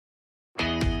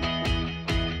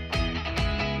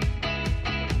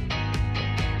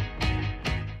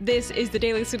This is the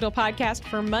Daily Signal podcast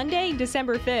for Monday,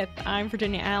 December 5th. I'm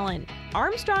Virginia Allen.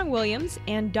 Armstrong Williams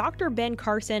and Dr. Ben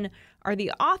Carson are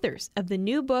the authors of the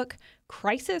new book,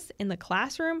 Crisis in the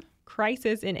Classroom,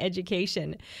 Crisis in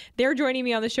Education. They're joining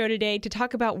me on the show today to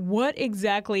talk about what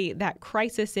exactly that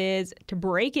crisis is, to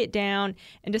break it down,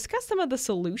 and discuss some of the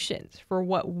solutions for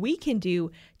what we can do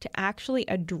to actually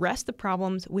address the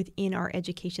problems within our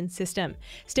education system.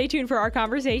 Stay tuned for our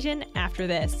conversation after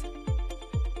this.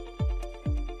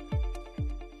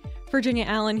 Virginia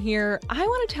Allen here. I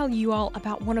want to tell you all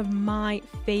about one of my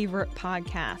favorite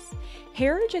podcasts.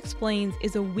 Heritage Explains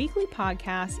is a weekly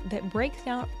podcast that breaks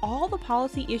down all the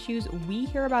policy issues we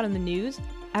hear about in the news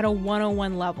at a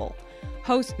 101 level.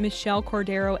 Hosts Michelle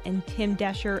Cordero and Tim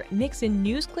Desher mix in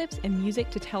news clips and music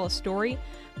to tell a story,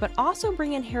 but also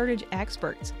bring in Heritage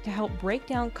experts to help break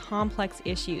down complex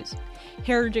issues.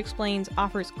 Heritage Explains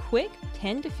offers quick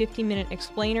 10 to 15 minute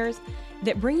explainers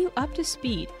that bring you up to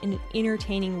speed in an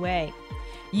entertaining way.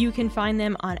 You can find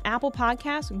them on Apple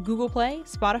Podcasts, Google Play,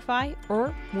 Spotify, or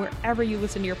wherever you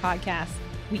listen to your podcasts.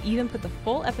 We even put the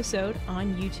full episode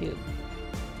on YouTube.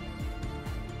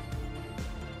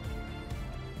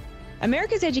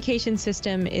 America's education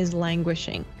system is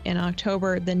languishing. In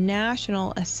October, the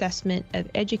National Assessment of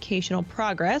Educational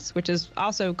Progress, which is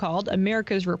also called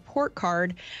America's Report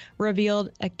Card,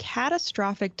 revealed a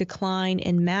catastrophic decline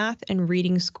in math and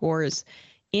reading scores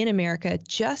in America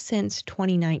just since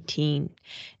 2019.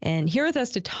 And here with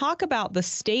us to talk about the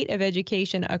state of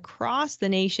education across the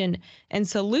nation and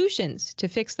solutions to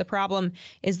fix the problem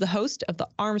is the host of the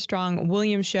Armstrong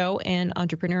Williams Show and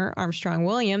entrepreneur Armstrong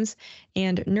Williams,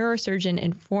 and neurosurgeon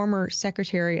and former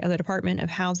Secretary of the Department of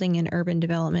Housing and Urban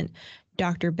Development,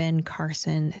 Dr. Ben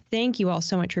Carson. Thank you all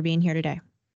so much for being here today.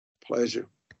 Pleasure.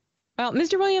 Well,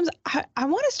 Mr. Williams, I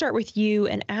want to start with you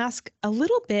and ask a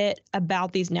little bit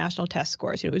about these national test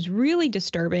scores. It was really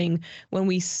disturbing when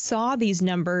we saw these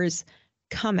numbers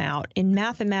come out. In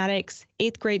mathematics,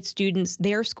 8th grade students,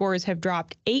 their scores have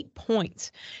dropped 8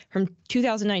 points from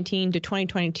 2019 to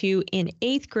 2022. In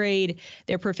 8th grade,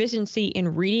 their proficiency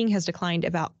in reading has declined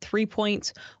about 3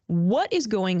 points. What is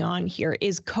going on here?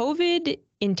 Is COVID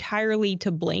entirely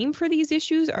to blame for these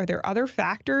issues? Are there other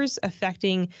factors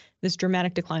affecting this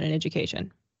dramatic decline in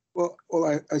education? Well,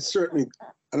 I certainly,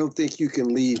 I don't think you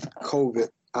can leave COVID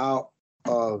out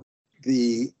of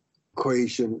the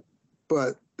equation,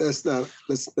 but that's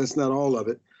not all of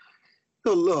it.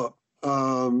 So look,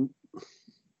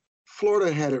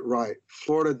 Florida had it right.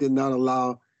 Florida did not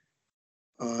allow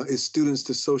its students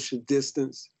to social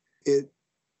distance. It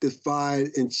defied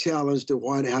and challenged the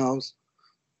White House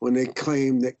when they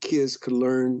claimed that kids could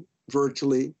learn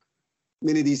virtually.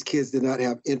 Many of these kids did not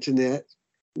have internet.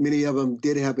 Many of them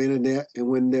did have internet, and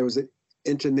when there was an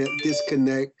internet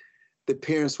disconnect, the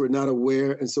parents were not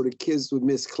aware, and so the kids would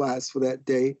miss class for that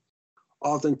day.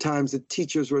 Oftentimes, the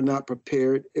teachers were not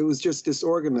prepared. It was just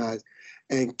disorganized,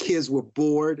 and kids were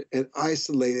bored and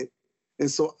isolated. And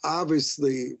so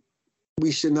obviously,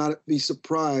 we should not be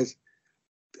surprised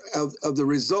of the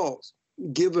results,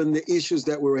 given the issues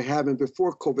that we were having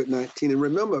before COVID-19. And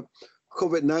remember,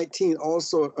 COVID-19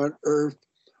 also unearthed,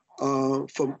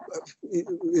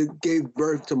 it gave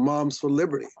birth to Moms for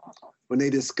Liberty when they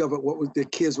discovered what was the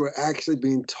kids were actually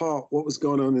being taught, what was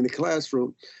going on in the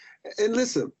classroom. And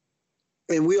listen,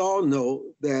 and we all know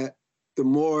that the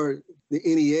more the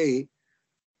NEA,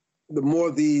 the more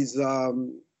these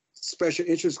special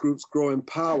interest groups grow in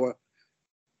power,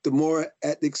 the more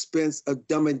at the expense of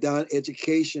dumbing down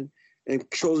education and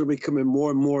children becoming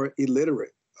more and more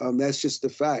illiterate. That's just the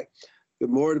fact. The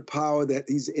more the power that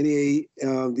these NEA,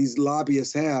 these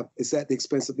lobbyists have, is at the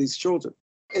expense of these children.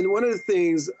 And one of the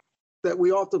things that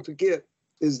we often forget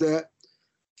is that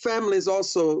family is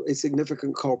also a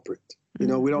significant culprit. You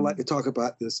know, we don't like to talk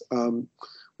about this. When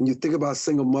you think about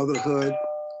single motherhood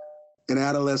and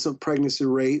adolescent pregnancy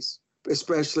rates,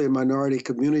 especially in minority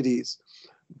communities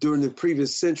during the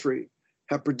previous century,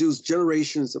 have produced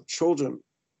generations of children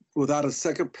without a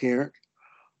second parent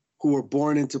who were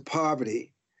born into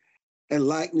poverty and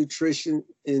lack nutrition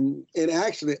and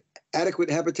actually adequate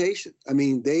habitation. I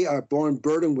mean, they are born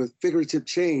burdened with figurative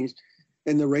change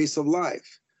in the race of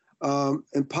life.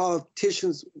 And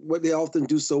politicians, what they often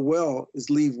do so well is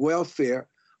leave welfare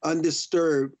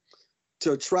undisturbed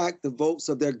to attract the votes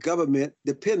of their government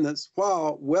dependents,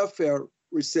 while welfare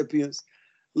recipients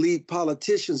leave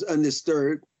politicians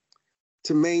undisturbed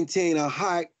to maintain or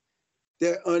hike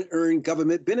their unearned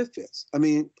government benefits. I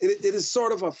mean, it is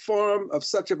sort of a form of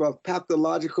such of a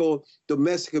pathological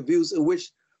domestic abuse in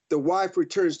which the wife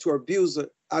returns to her abuser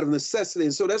out of necessity.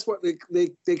 And so that's what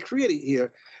they created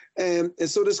here. And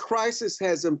so this crisis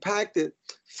has impacted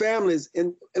families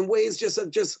in ways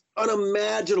just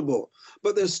unimaginable.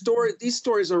 But these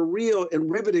stories are real and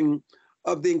riveting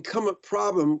of the incumbent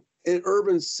problem in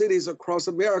urban cities across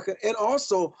America and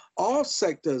also all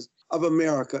sectors of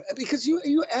America. Because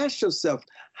you ask yourself,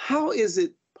 how is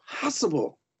it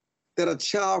possible that a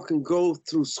child can go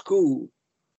through school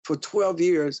for 12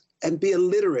 years and be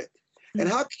illiterate? And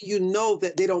how can you know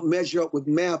that they don't measure up with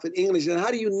math and English? And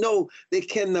how do you know they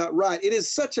cannot write? It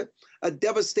is such a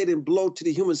devastating blow to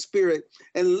the human spirit.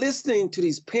 And listening to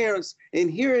these parents and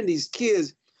hearing these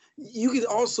kids, you can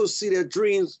also see their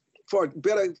dreams for a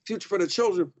better future for the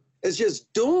children. It's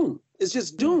just doom. It's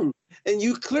just doom. And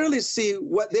you clearly see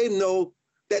what they know,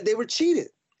 that they were cheated.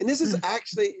 And this is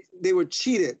actually, they were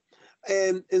cheated.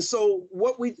 And so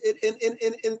it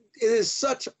is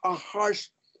such a harsh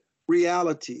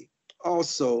reality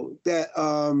also that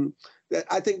that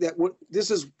I think that this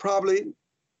is probably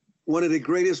one of the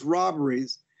greatest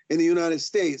robberies in the United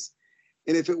States.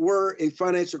 And if it were a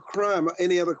financial crime or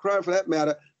any other crime for that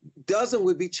matter, dozens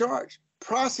would be charged,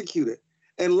 prosecuted,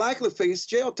 and likely face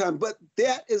jail time. But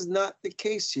that is not the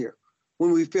case here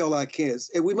when we fail our kids.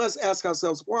 And we must ask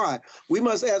ourselves why. We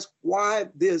must ask why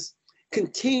this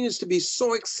continues to be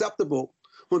so acceptable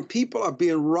when people are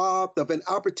being robbed of an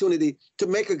opportunity to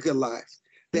make a good life,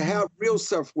 to have real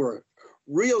self-worth,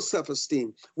 real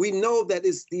self-esteem. We know that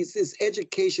this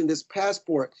education, this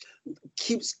passport,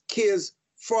 keeps kids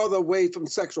farther away from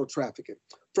sexual trafficking,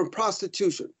 from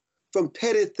prostitution, from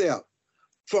petty theft,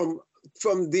 from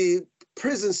the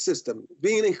prison system,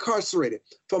 being incarcerated,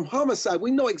 from homicide.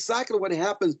 We know exactly what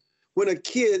happens when a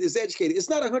kid is educated. It's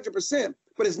not 100%,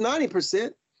 but it's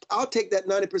 90%. I'll take that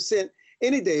 90%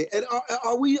 any day. And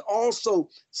are we also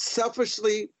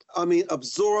selfishly,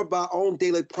 absorbed by our own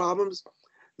daily problems,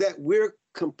 that we're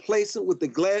complacent with the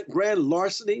grand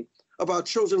larceny of our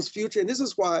children's future? And this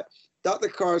is why Dr.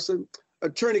 Carson,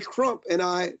 Attorney Crump, and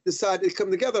I decided to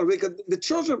come together, because the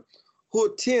children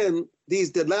who attend these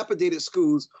dilapidated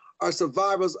schools are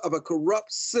survivors of a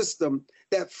corrupt system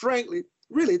that, frankly,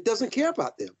 really doesn't care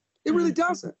about them. It really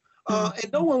doesn't.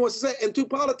 And no one wants to say, and to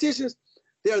politicians,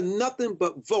 they're nothing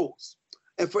but votes.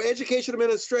 And for education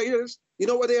administrators, you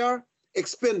know what they are?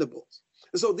 Expendables.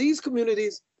 And so these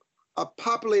communities are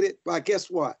populated by, guess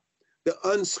what? The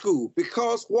unschooled.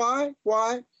 Because why?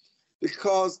 Why?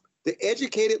 Because the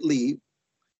educated leave,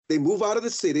 they move out of the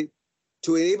city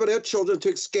to enable their children to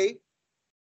escape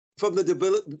from the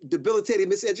debilitating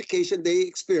miseducation they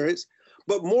experience,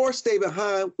 but more stay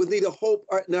behind with neither hope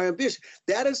or ambition.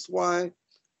 That is why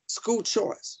school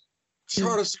choice,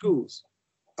 charter schools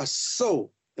are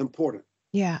so important.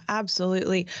 Yeah,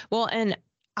 absolutely. Well, and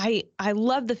I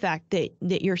love the fact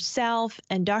that yourself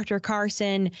and Dr.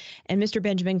 Carson and Mr.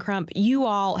 Benjamin Crump, you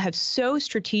all have so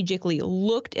strategically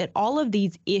looked at all of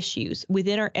these issues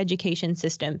within our education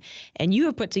system. And you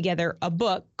have put together a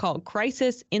book called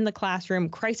Crisis in the Classroom,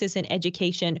 Crisis in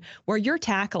Education, where you're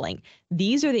tackling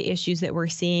these are the issues that we're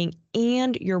seeing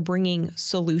and you're bringing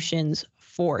solutions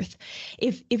forth.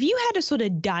 If you had to sort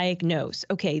of diagnose,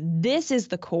 okay, this is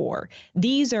the core,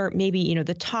 these are maybe,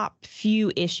 the top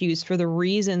few issues for the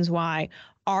reasons why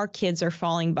our kids are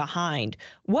falling behind,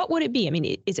 what would it be? I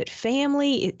mean, is it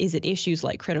family? Is it issues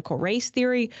like critical race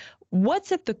theory?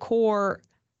 What's at the core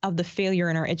of the failure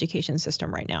in our education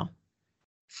system right now?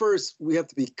 First, we have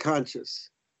to be conscious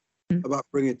about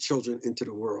bringing children into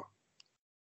the world.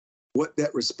 What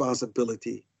that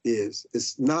responsibility is.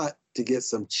 It's not to get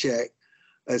some check.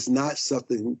 It's not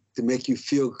something to make you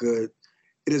feel good.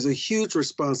 It is a huge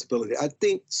responsibility. I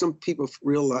think some people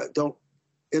don't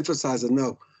emphasize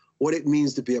enough what it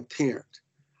means to be a parent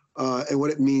and what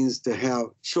it means to have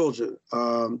children.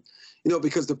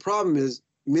 Because the problem is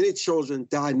many children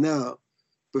die now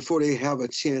before they have a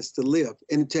chance to live.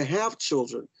 And to have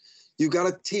children, you got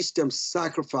to teach them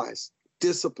sacrifice,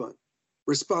 discipline,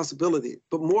 responsibility.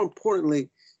 But more importantly,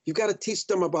 you got to teach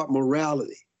them about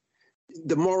morality,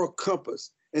 the moral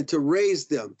compass, and to raise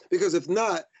them. Because if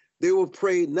not, they will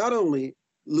not only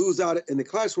lose out in the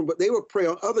classroom, but they will prey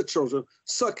on other children,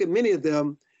 sucking many of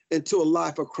them into a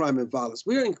life of crime and violence.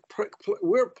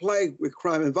 We're plagued with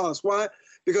crime and violence. Why?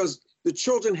 Because the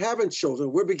children having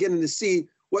children, we're beginning to see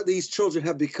what these children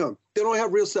have become. They don't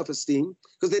have real self-esteem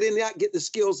because they did not get the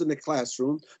skills in the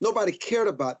classroom. Nobody cared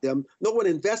about them. No one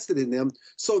invested in them.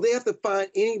 So they have to find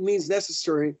any means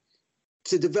necessary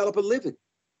to develop a living.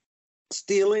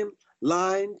 Stealing,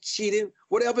 lying, cheating,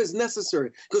 whatever is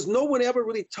necessary. Because no one ever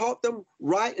really taught them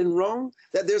right and wrong,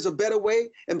 that there's a better way.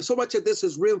 And so much of this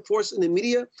is reinforced in the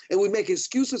media, and we make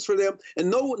excuses for them, and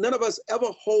none of us ever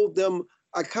hold them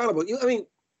accountable.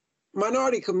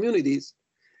 Minority communities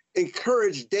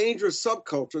encourage dangerous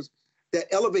subcultures that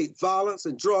elevate violence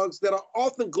and drugs that are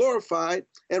often glorified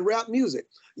in rap music.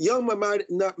 Young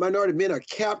minority men are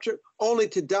captured only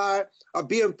to die or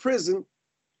be imprisoned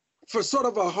for sort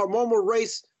of a hormonal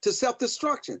race to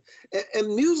self-destruction.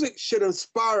 And music should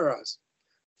inspire us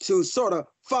to sort of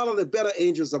follow the better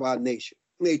angels of our nature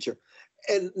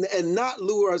and not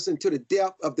lure us into the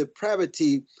depth of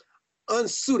depravity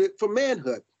unsuited for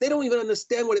manhood. They don't even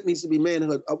understand what it means to be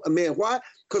a man. Why?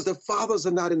 Because the fathers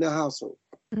are not in the household.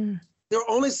 Mm. There are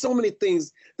only so many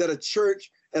things that a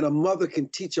church and a mother can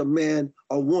teach a man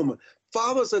or woman.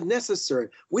 Fathers are necessary.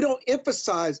 We don't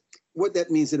emphasize what that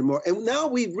means anymore. And now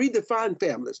we redefine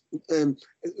families and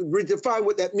redefine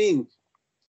what that means.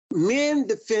 Men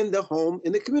defend the home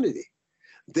and the community.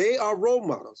 They are role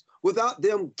models. Without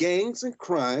them, gangs and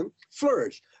crime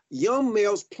flourish. Young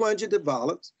males plunge into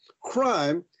violence,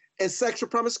 crime, and sexual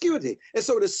promiscuity. And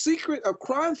so the secret of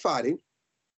crime fighting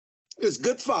is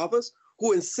good fathers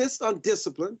who insist on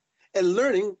discipline and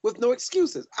learning with no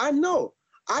excuses. I know,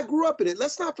 I grew up in it.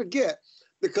 Let's not forget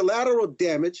the collateral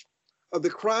damage of the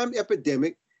crime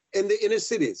epidemic in the inner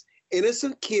cities.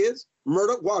 Innocent kids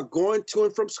murdered while going to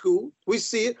and from school. We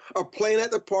see it, or playing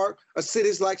at the park, or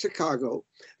cities like Chicago.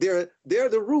 They're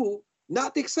the rule,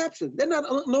 not the exception. They're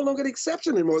no longer the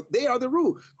exception anymore. They are the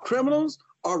rule. Criminals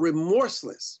are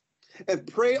remorseless and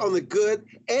prey on the good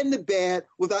and the bad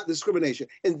without discrimination.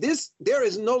 And there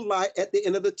is no light at the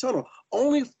end of the tunnel.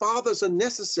 Only fathers are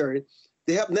necessary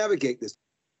to help navigate this.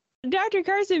 Dr.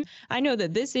 Carson, I know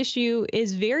that this issue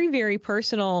is very, very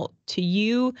personal to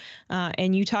you,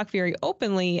 and you talk very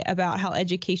openly about how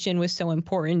education was so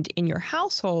important in your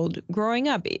household growing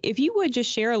up. If you would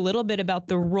just share a little bit about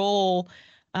the role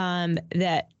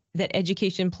that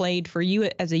education played for you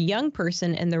as a young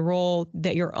person, and the role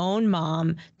that your own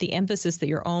mom, the emphasis that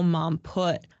your own mom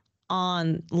put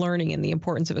on learning and the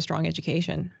importance of a strong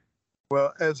education.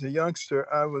 Well, as a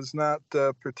youngster, I was not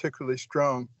particularly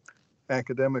strong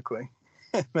academically.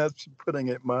 That's putting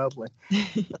it mildly.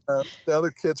 The other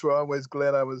kids were always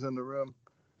glad I was in the room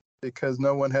because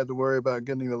no one had to worry about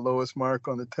getting the lowest mark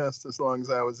on the test as long as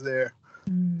I was there.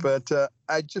 But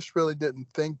I just really didn't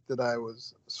think that I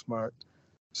was smart.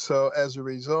 So as a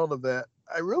result of that,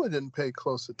 I really didn't pay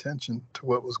close attention to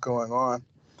what was going on.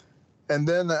 And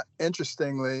then,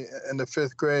 interestingly, in the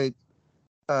 5th grade,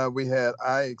 we had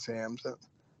eye exams.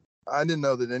 I didn't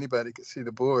know that anybody could see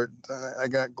the board. I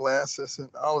got glasses, and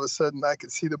all of a sudden I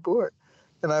could see the board.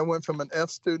 And I went from an F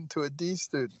student to a D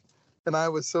student. And I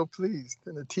was so pleased.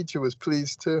 And the teacher was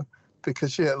pleased, too,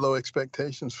 because she had low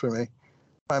expectations for me.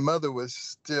 My mother was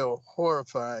still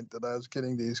horrified that I was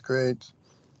getting these grades.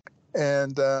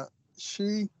 And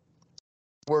she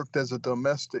worked as a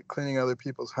domestic cleaning other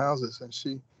people's houses. And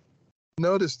she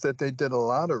noticed that they did a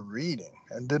lot of reading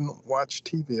and didn't watch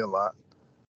TV a lot.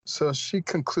 So she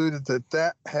concluded that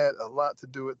that had a lot to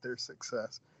do with their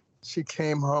success. She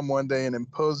came home one day and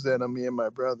imposed that on me and my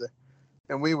brother.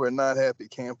 And we were not happy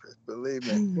campers, believe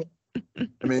me.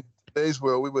 I mean, in today's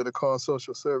world, we would have called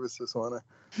social services on her.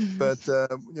 But,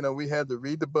 we had to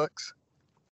read the books.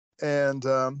 And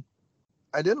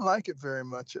I didn't like it very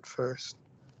much at first.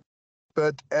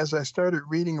 But as I started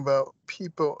reading about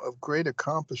people of great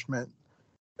accomplishment,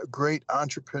 great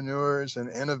entrepreneurs and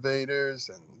innovators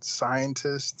and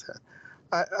scientists,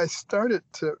 I started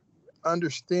to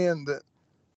understand that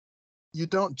you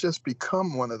don't just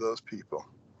become one of those people.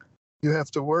 You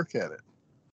have to work at it.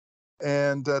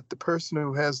 And that the person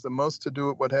who has the most to do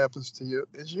with what happens to you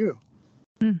is you.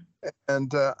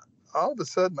 And all of a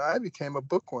sudden, I became a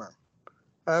bookworm.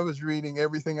 I was reading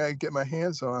everything I could get my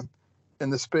hands on. In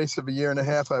the space of a year and a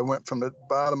half, I went from the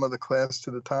bottom of the class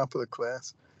to the top of the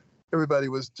class. Everybody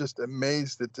was just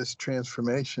amazed at this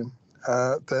transformation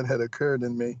that had occurred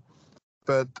in me.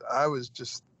 But I was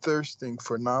just thirsting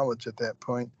for knowledge at that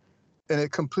point. And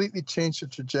it completely changed the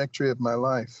trajectory of my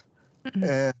life.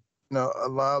 And,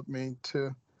 allowed me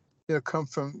to, come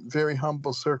from very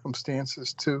humble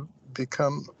circumstances to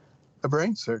become a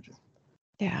brain surgeon.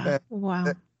 Yeah. And wow.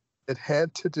 It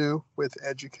had to do with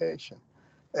education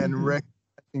and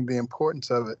recognizing the importance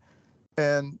of it.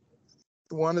 And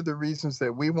one of the reasons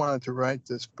that we wanted to write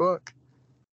this book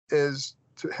is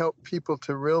to help people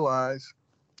to realize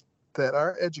that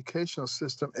our educational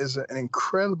system is an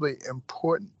incredibly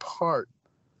important part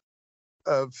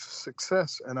of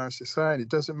success in our society. It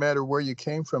doesn't matter where you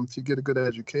came from. If you get a good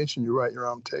education, you write your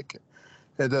own ticket.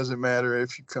 It doesn't matter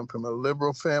if you come from a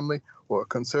liberal family or a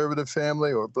conservative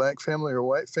family or a black family or a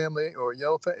white family or a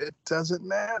yellow family. It doesn't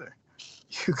matter.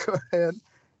 You go ahead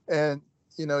and,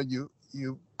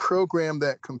 you program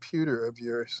that computer of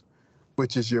yours,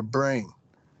 which is your brain.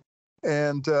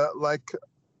 And like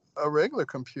a regular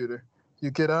computer.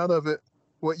 You get out of it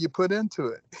what you put into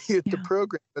it. You hit the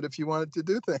program, but if you wanted to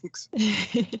do things,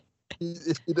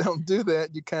 if you don't do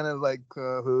that, you kind of like,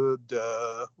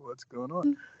 what's going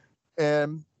on?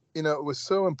 And, it was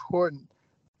so important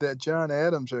that John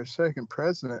Adams, our second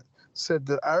president, said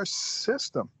that our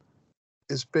system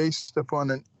is based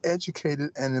upon an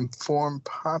educated and informed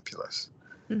populace.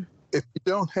 If you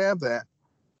don't have that,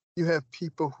 you have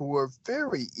people who are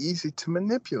very easy to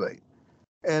manipulate.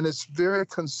 And it's very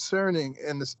concerning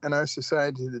in our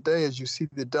society today as you see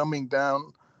the dumbing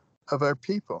down of our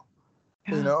people.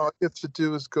 Yeah. All you have to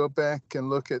do is go back and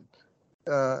look at,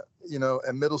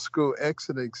 a middle school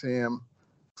exit exam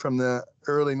from the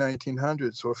early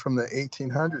 1900s or from the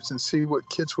 1800s and see what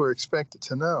kids were expected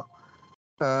to know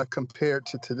compared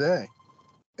to today.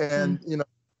 And,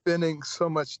 spending so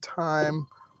much time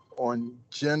on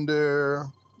gender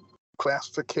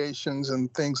classifications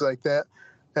and things like that,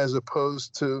 as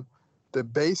opposed to the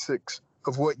basics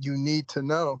of what you need to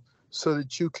know so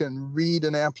that you can read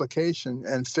an application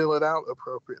and fill it out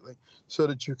appropriately, so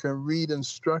that you can read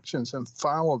instructions and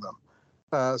follow them,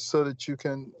 so that you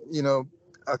can,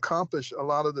 accomplish a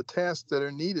lot of the tasks that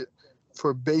are needed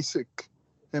for basic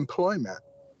employment.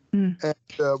 And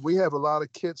we have a lot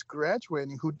of kids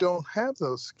graduating who don't have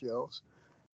those skills.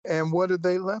 And what are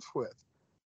they left with?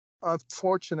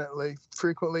 Unfortunately,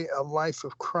 frequently a life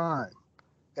of crime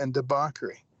and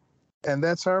debauchery. And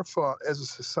that's our fault. As a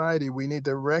society, we need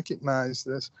to recognize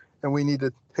this, and we need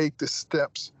to take the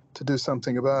steps to do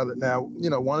something about it. Now,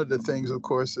 one of the things, of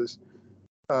course, is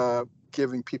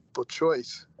giving people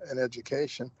choice and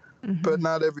education, but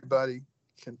not everybody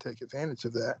can take advantage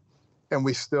of that. And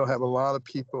we still have a lot of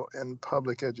people in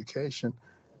public education.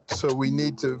 So we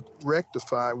need to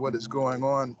rectify what is going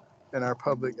on in our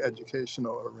public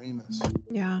educational arenas.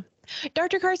 Yeah.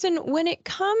 Dr. Carson, when it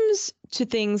comes to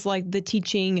things like the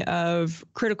teaching of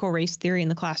critical race theory in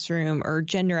the classroom or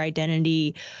gender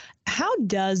identity, how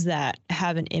does that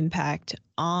have an impact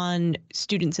on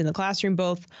students in the classroom,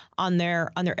 both on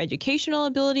their educational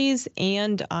abilities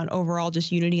and on overall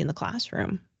just unity in the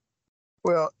classroom?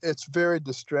 Well, it's very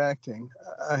distracting.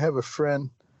 I have a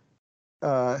friend,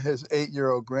 his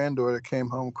 8-year-old granddaughter came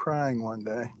home crying one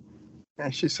day.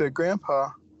 And she said,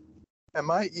 "Grandpa, am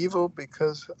I evil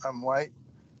because I'm white?"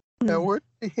 Now, where are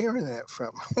you hearing that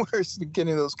from? Where's she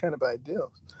getting those kind of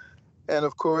ideals? And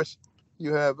of course,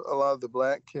 you have a lot of the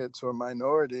black kids or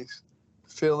minorities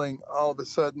feeling all of a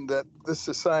sudden that this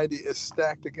society is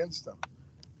stacked against them,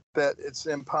 that it's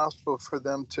impossible for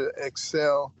them to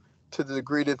excel to the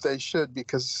degree that they should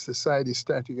because society is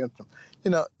stacked against them.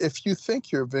 If you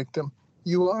think you're a victim,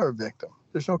 you are a victim.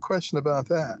 There's no question about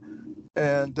that.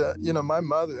 And, my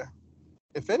mother,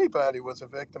 if anybody was a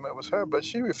victim, it was her, but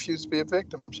she refused to be a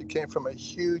victim. She came from a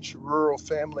huge rural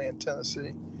family in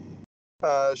Tennessee,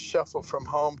 shuffled from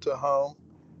home to home,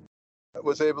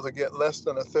 was able to get less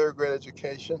than a third grade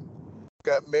education,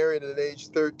 got married at age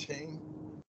 13,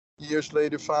 years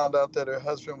later found out that her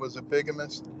husband was a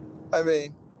bigamist. I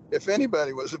mean, if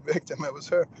anybody was a victim, it was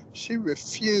her. She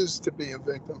refused to be a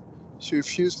victim. She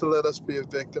refused to let us be a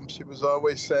victim. She was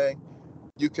always saying,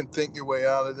 you can think your way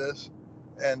out of this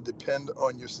and depend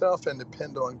on yourself and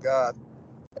depend on God.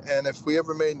 And if we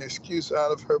ever made an excuse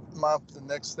out of her mouth, the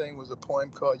next thing was a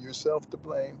poem called Yourself to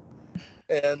Blame.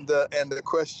 And the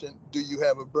question, do you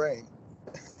have a brain?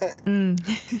 And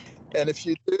if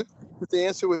you do, if the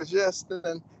answer was yes,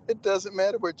 then it doesn't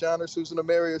matter where John or Susan or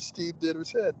Mary or Steve did or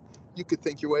said. You could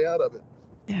think your way out of it.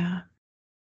 Yeah.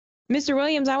 Mr.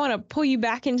 Williams, I want to pull you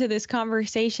back into this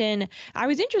conversation. I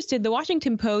was interested, the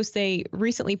Washington Post, they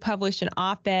recently published an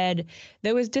op-ed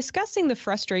that was discussing the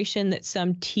frustration that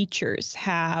some teachers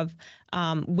have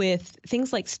with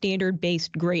things like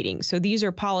standard-based grading. So these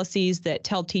are policies that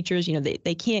tell teachers,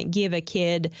 they can't give a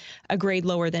kid a grade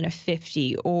lower than a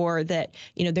 50, or that,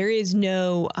 there is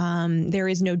no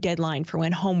deadline for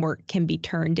when homework can be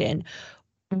turned in.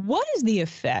 What is the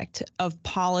effect of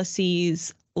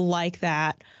policies like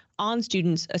that on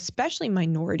students, especially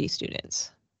minority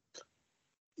students?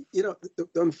 The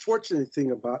unfortunate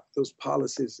thing about those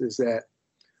policies is that,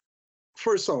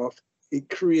 first off, it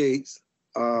creates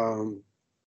a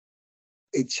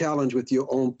challenge with your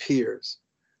own peers,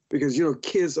 because,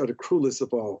 kids are the cruelest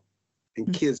of all,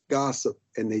 and kids gossip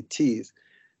and they tease.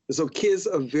 And so kids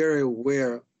are very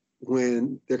aware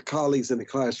when their colleagues in the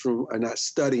classroom are not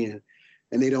studying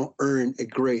and they don't earn a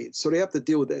grade. So they have to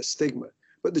deal with that stigma.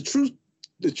 But the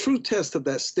true test of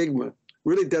that stigma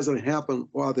really doesn't happen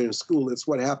while they're in school. It's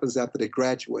what happens after they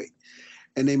graduate.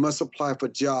 And they must apply for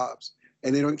jobs.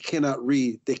 And they cannot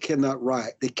read, they cannot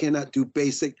write, they cannot do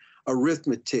basic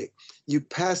arithmetic. You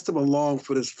pass them along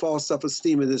for this false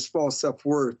self-esteem and this false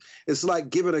self-worth. It's like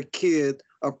giving a kid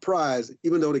a prize,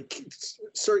 even though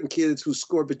certain kids who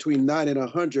score between 9 and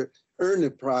 100 earn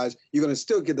the prize, you're going to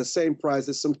still get the same prize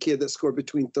as some kid that scored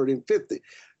between 30 and 50.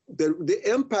 The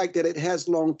impact that it has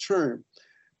long-term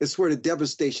is where the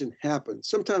devastation happens.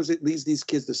 Sometimes it leads these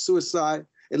kids to suicide.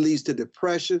 It leads to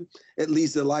depression. It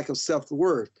leads to lack of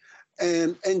self-worth.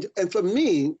 And for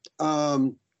me, I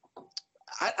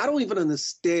don't even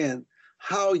understand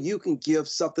how you can give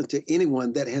something to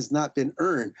anyone that has not been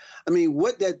earned. I mean,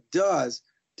 what that does,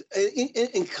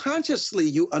 and consciously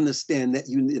you understand that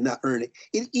you did not earn it.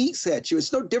 It eats at you.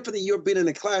 It's no different than you're being in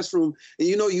a classroom and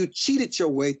you know you cheated your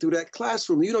way through that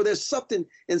classroom. You know there's something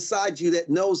inside you that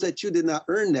knows that you did not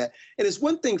earn that. And it's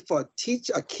one thing for a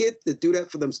kid to do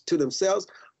that for them to themselves,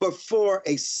 but for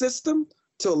a system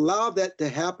to allow that to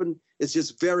happen is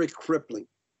just very crippling.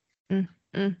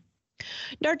 Mm-hmm.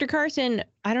 Dr. Carson,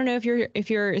 I don't know if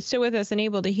you're still with us and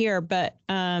able to hear, but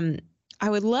I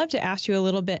would love to ask you a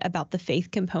little bit about the faith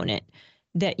component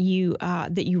that you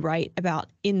write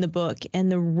about in the book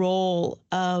and the role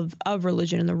of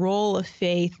religion and the role of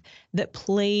faith that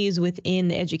plays within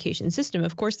the education system.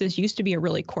 Of course, this used to be a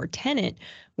really core tenet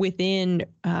within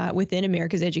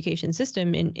America's education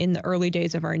system in the early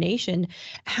days of our nation.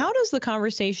 How does the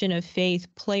conversation of faith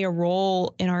play a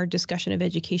role in our discussion of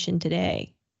education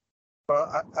today?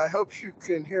 Well, I hope you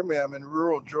can hear me. I'm in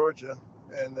rural Georgia,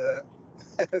 and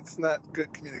it's not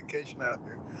good communication out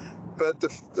here. But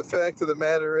the fact of the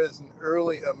matter is, in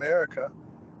early America,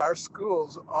 our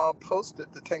schools all posted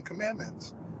the 10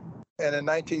 Commandments. And in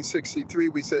 1963,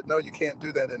 we said, no, you can't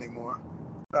do that anymore.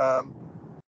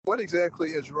 What exactly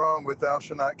is wrong with thou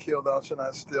shalt not kill, thou shalt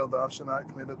not steal, thou shalt not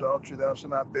commit adultery, thou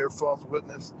shalt not bear false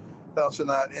witness, thou shalt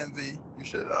not envy, you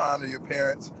should honor your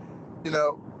parents? You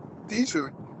know, these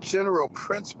are general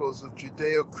principles of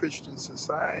Judeo-Christian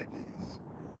societies.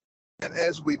 And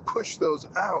as we push those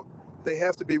out, they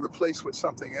have to be replaced with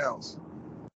something else.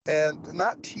 And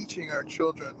not teaching our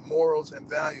children morals and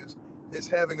values is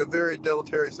having a very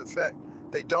deleterious effect.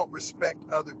 They don't respect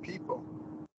other people.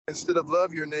 Instead of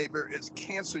love your neighbor, it's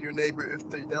cancel your neighbor if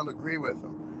they don't agree with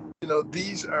them. You know,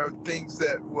 these are things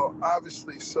that will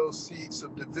obviously sow seeds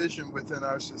of division within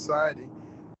our society.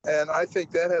 And I think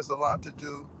that has a lot to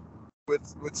do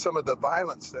with some of the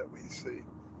violence that we see,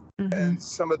 mm-hmm. and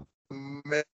some of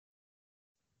the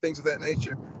things of that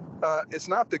nature. It's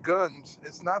not the guns,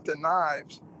 it's not the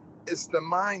knives, it's the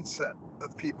mindset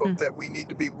of people mm-hmm. that we need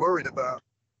to be worried about.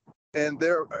 And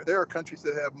there are countries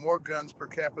that have more guns per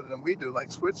capita than we do,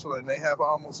 like Switzerland. They have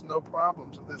almost no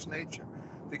problems of this nature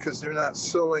because they're not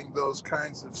sowing those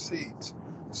kinds of seeds.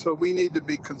 So we need to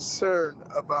be concerned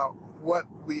about what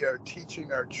we are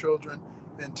teaching our children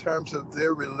in terms of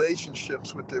their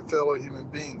relationships with their fellow human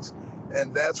beings.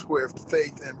 And that's where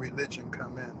faith and religion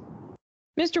come in.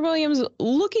 Mr. Williams,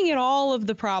 looking at all of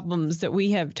the problems that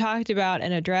we have talked about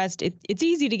and addressed, it's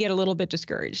easy to get a little bit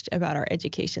discouraged about our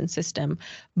education system.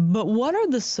 But what are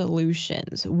the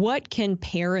solutions? What can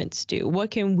parents do?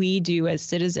 What can we do as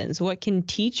citizens? What can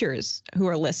teachers who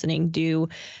are listening do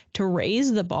to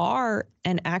raise the bar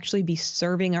and actually be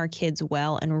serving our kids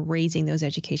well and raising those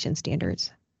education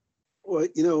standards? Well,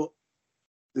 you know,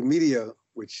 the media,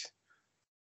 which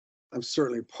I'm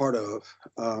certainly part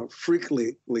of,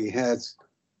 frequently has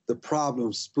the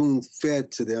problem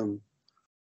spoon-fed to them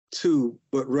too,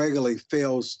 but regularly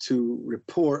fails to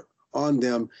report on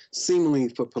them, seemingly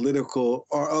for political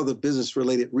or other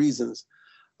business-related reasons.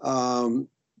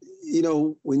 You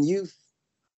know, when you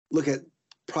look at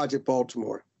Project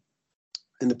Baltimore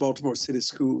and the Baltimore City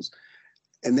Schools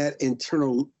and that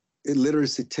internal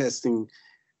literacy testing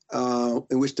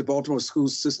in which the Baltimore school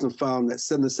system found that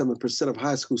 77% of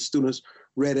high school students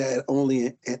read at only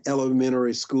an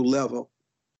elementary school level.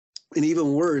 And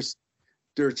even worse,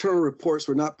 the internal reports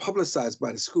were not publicized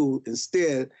by the school.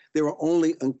 Instead, they were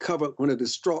only uncovered when a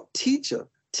distraught teacher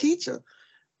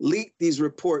leaked these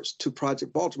reports to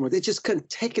Project Baltimore. They just couldn't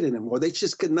take it anymore. They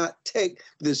just could not take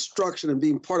the destruction and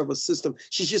being part of a system.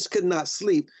 She just could not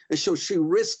sleep. And so she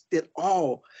risked it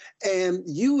all. And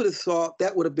you would have thought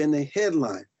that would have been the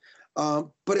headline.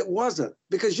 But it wasn't,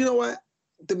 because you know what?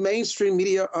 The mainstream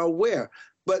media are aware,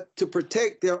 but to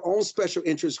protect their own special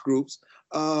interest groups,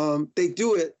 they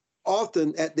do it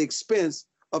often at the expense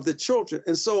of the children.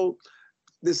 And so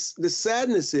the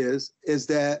sadness is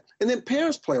that, and then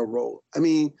parents play a role. I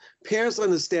mean, parents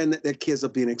understand that their kids are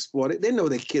being exploited. They know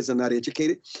their kids are not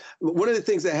educated. One of the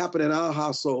things that happened in our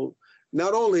household,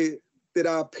 not only did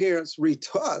our parents read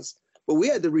to us, but we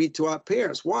had to read to our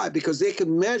parents. Why? Because they could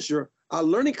measure our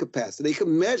learning capacity. They could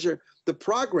measure the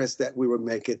progress that we were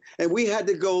making. And we had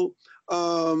to go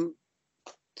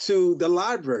to the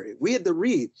library. We had to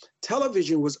read.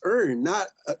 Television was earned, not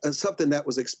something that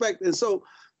was expected. And so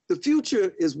the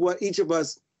future is what each of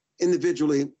us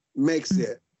individually makes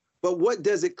it. But what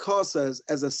does it cost us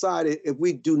as a society if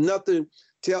we do nothing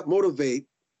to help motivate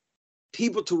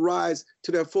people to rise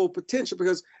to their full potential?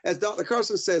 Because as Dr.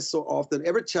 Carson says so often,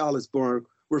 every child is born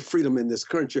with freedom in this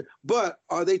country. But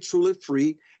are they truly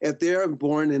free if they're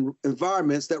born in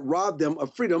environments that rob them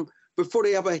of freedom before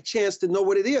they have a chance to know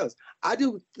what it is? I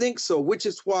do think so, which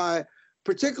is why,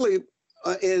 particularly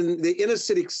in the inner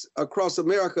cities across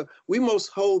America, we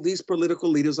must hold these political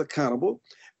leaders accountable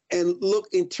and look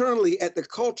internally at the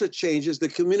culture changes the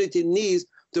community needs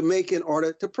to make in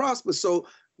order to prosper. So,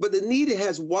 but the need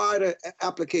has wider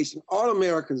application. All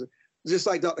Americans, just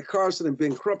like Dr. Carson and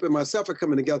Ben Crump and myself are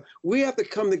coming together, we have to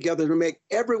come together to make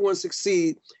everyone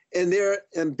succeed in their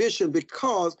ambition,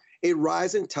 because a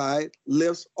rising tide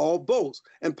lifts all boats.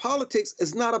 And politics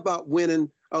is not about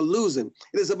winning or losing.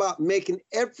 It is about making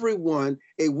everyone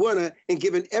a winner and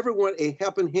giving everyone a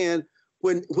helping hand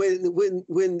when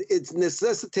it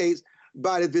necessitates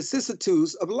by the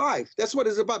vicissitudes of life. That's what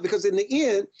it's about, because in the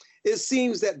end, it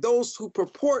seems that those who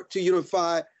purport to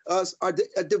unify us are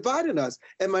dividing us.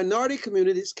 And minority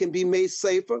communities can be made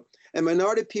safer, and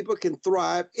minority people can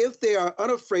thrive if they are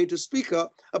unafraid to speak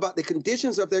up about the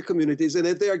conditions of their communities, and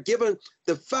if they are given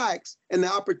the facts and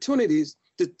the opportunities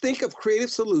to think of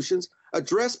creative solutions,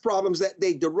 address problems that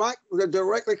they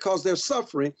directly cause their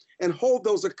suffering, and hold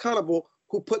those accountable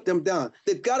who put them down.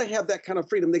 They've got to have that kind of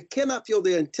freedom. They cannot feel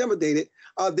they're intimidated,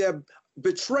 they're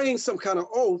betraying some kind of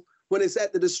oath when it's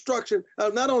at the destruction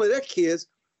of not only their kids,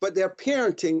 but their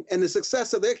parenting and the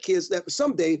success of their kids that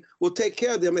someday will take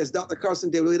care of them, as Dr. Carson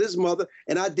did with his mother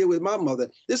and I did with my mother.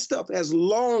 This stuff has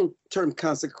long-term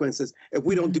consequences if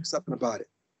we don't do something about it.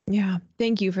 Yeah,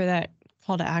 thank you for that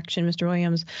call to action, Mr.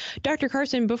 Williams. Dr.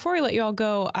 Carson, before we let you all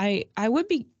go, I would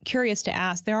be curious to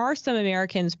ask, there are some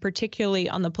Americans, particularly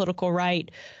on the political right,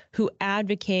 who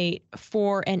advocate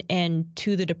for an end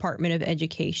to the Department of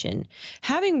Education.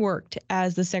 Having worked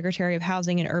as the Secretary of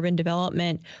Housing and Urban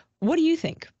Development, what do you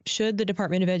think? Should the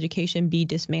Department of Education be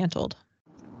dismantled?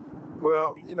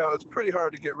 Well, it's pretty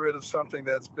hard to get rid of something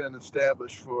that's been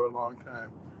established for a long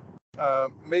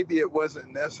time. Maybe it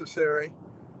wasn't necessary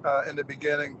in the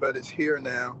beginning, but it's here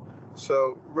now.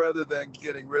 So rather than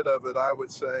getting rid of it, I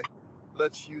would say,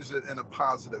 let's use it in a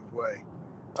positive way.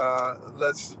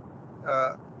 Let's,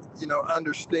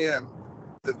 understand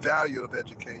the value of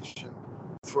education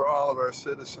for all of our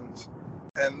citizens,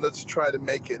 and let's try to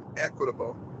make it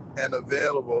equitable and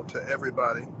available to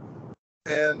everybody.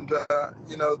 And,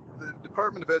 the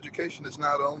Department of Education is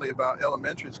not only about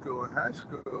elementary school and high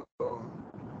school,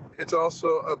 it's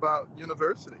also about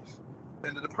universities.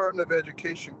 And the Department of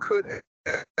Education could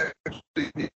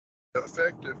actually be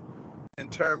effective in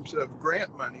terms of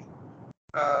grant money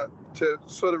to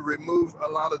sort of remove a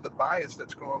lot of the bias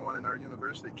that's going on in our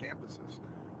university campuses.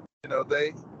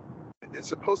 It's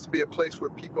supposed to be a place where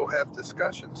people have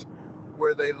discussions,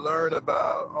 where they learn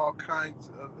about all kinds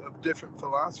of different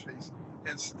philosophies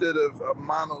instead of a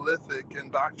monolithic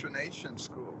indoctrination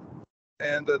school.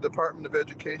 And the Department of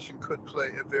Education could play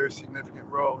a very significant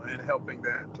role in helping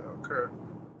that to occur.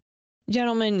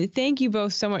 Gentlemen, thank you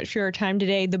both so much for your time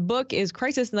today. The book is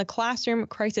Crisis in the Classroom,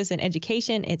 Crisis in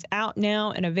Education. It's out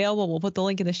now and available. We'll put the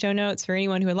link in the show notes for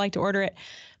anyone who would like to order it.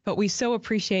 But we so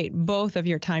appreciate both of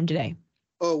your time today.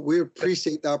 Oh, we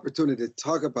appreciate the opportunity to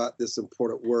talk about this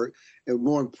important work, and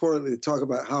more importantly, to talk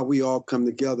about how we all come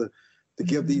together to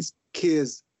give these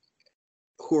kids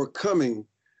who are coming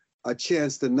a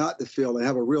chance to not to fail and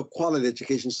have a real quality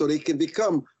education, so they can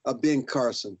become a Ben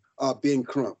Carson or Ben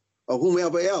Crump or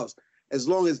whomever else, as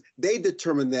long as they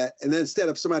determine that, and then instead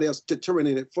of somebody else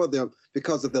determining it for them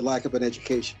because of the lack of an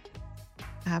education.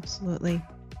 Absolutely.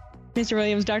 Mr.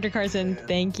 Williams, Dr. Carson,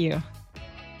 thank you.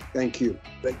 Thank you.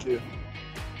 Thank you.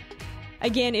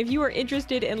 Again, if you are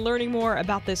interested in learning more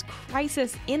about this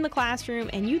crisis in the classroom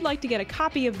and you'd like to get a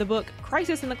copy of the book,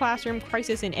 Crisis in the Classroom,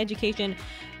 Crisis in Education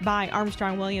by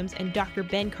Armstrong Williams and Dr.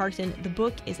 Ben Carson, the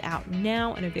book is out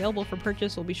now and available for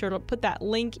purchase. We'll be sure to put that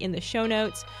link in the show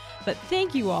notes. But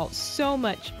thank you all so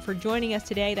much for joining us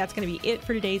today. That's going to be it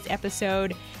for today's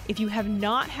episode. If you have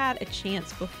not had a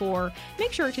chance before,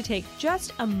 make sure to take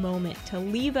just a moment to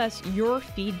leave us your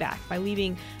feedback by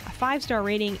leaving a 5-star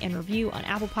rating and review on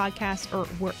Apple Podcasts or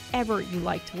wherever you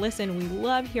like to listen. We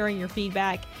love hearing your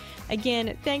feedback.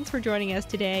 Again, thanks for joining us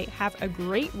today. Have a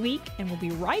great week, and we'll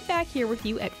be right back here with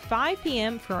you at 5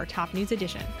 p.m. for our Top News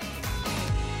Edition.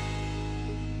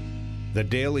 The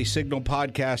Daily Signal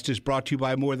podcast is brought to you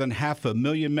by more than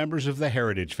 500,000 members of the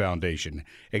Heritage Foundation.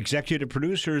 Executive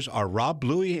producers are Rob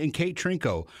Bluey and Kate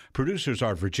Trinko. Producers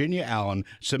are Virginia Allen,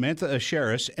 Samantha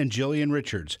Asheris, and Jillian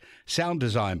Richards. Sound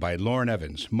design by Lauren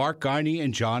Evans, Mark Guiney,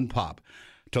 and John Pop.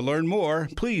 To learn more,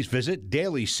 please visit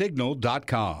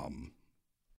dailysignal.com.